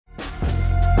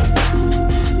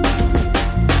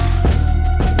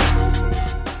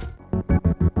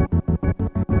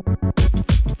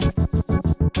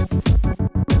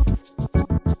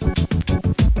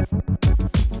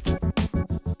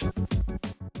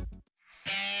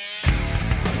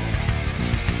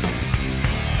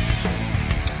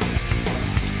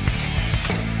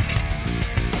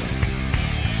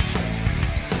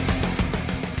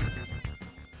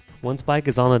Once bike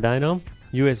is on the dyno,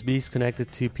 USB is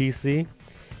connected to PC,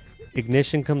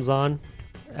 ignition comes on.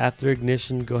 After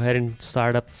ignition, go ahead and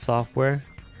start up the software.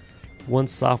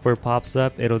 Once software pops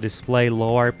up, it'll display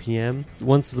low RPM.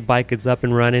 Once the bike is up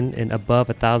and running and above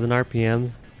 1000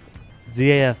 RPMs,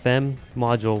 ZFM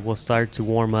module will start to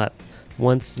warm up.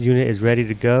 Once the unit is ready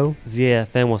to go,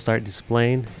 ZFM will start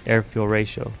displaying air-fuel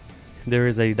ratio. There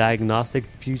is a diagnostic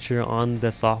feature on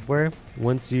the software.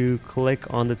 Once you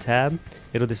click on the tab,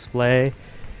 it'll display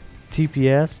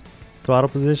TPS, throttle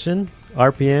position,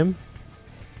 RPM,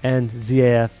 and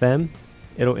ZFM.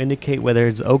 It'll indicate whether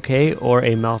it's okay or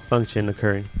a malfunction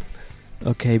occurring.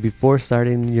 Okay, before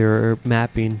starting your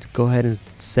mapping, go ahead and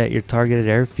set your targeted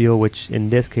air fuel, which in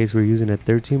this case we're using a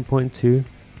 13.2.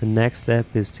 The next step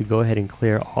is to go ahead and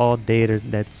clear all data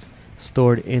that's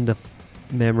stored in the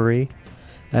memory.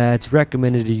 It's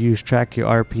recommended to use track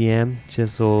your RPM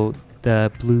just so the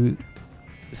blue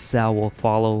cell will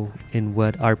follow in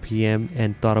what RPM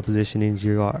and throttle positionings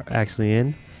you are actually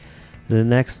in. The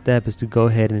next step is to go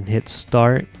ahead and hit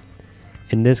start.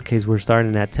 In this case, we're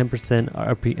starting at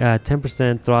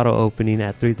 10% throttle opening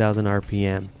at 3000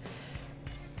 RPM.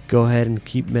 Go ahead and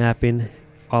keep mapping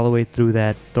all the way through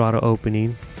that throttle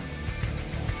opening.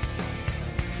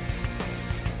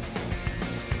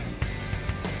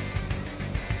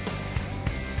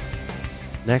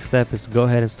 Next step is to go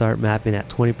ahead and start mapping at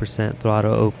 20%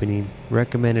 throttle opening.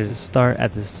 Recommended to start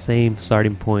at the same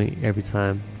starting point every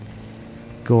time.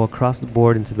 Go across the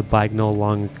board until the bike no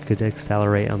longer could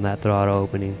accelerate on that throttle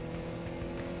opening.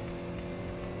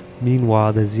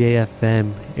 Meanwhile, the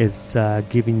ZFM is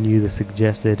giving you the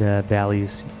suggested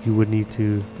values you would need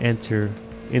to enter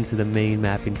into the main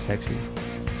mapping section.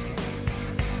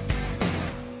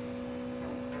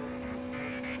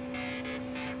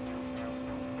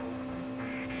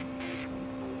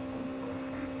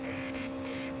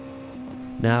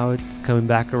 Now it's coming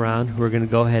back around. We're going to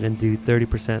go ahead and do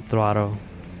 30% throttle.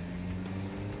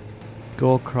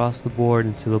 Go across the board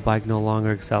until the bike no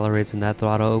longer accelerates in that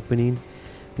throttle opening.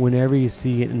 Whenever you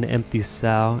see an empty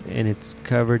cell and it's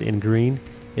covered in green,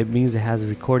 it means it has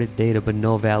recorded data but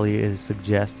no value is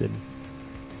suggested.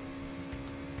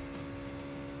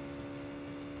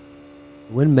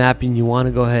 When mapping, you want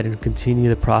to go ahead and continue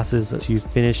the process to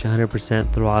finish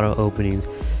 100% throttle openings.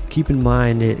 Keep in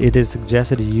mind it is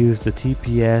suggested to use the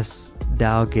TPS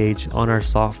dial gauge on our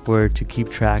software to keep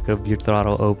track of your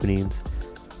throttle openings.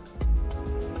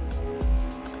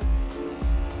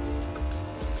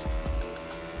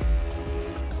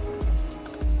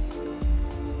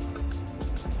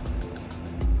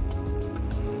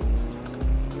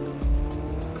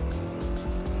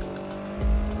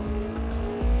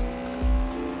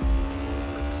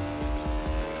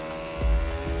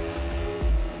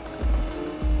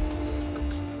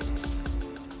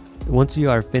 Once you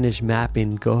are finished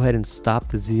mapping, go ahead and stop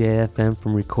the ZFM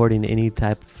from recording any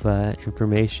type of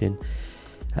information.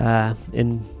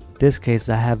 In this case,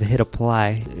 I have hit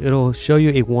apply. It'll show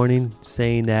you a warning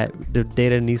saying that the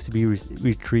data needs to be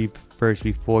retrieved first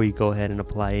before you go ahead and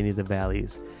apply any of the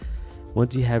values.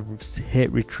 Once you have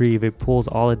hit retrieve, it pulls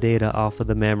all the data off of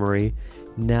the memory.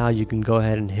 Now you can go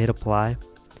ahead and hit apply.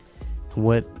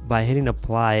 By hitting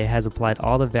apply, it has applied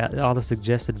all the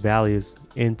suggested values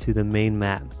into the main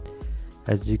map.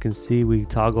 As you can see, we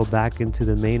toggle back into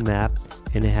the main map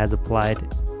and it has applied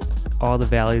all the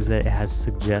values that it has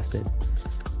suggested.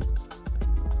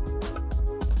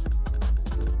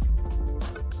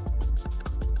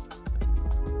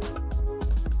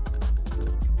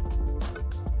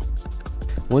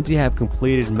 Once you have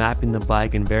completed mapping the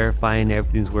bike and verifying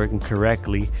everything's working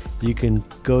correctly, you can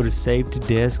go to save to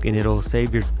disk and it'll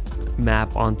save your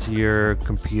map onto your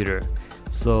computer.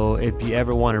 So if you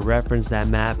ever want to reference that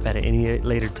map at any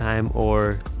later time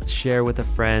or share with a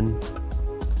friend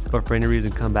or for any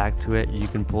reason come back to it, you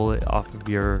can pull it off of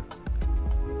your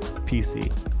PC.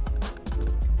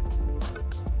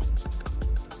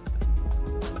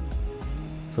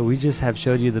 So we just have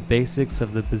showed you the basics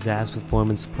of the Bazzaz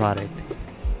Performance product.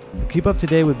 Keep up to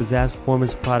date with Bazzaz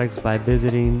Performance products by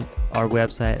visiting our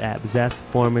website at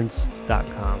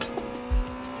bazzazperformance.com.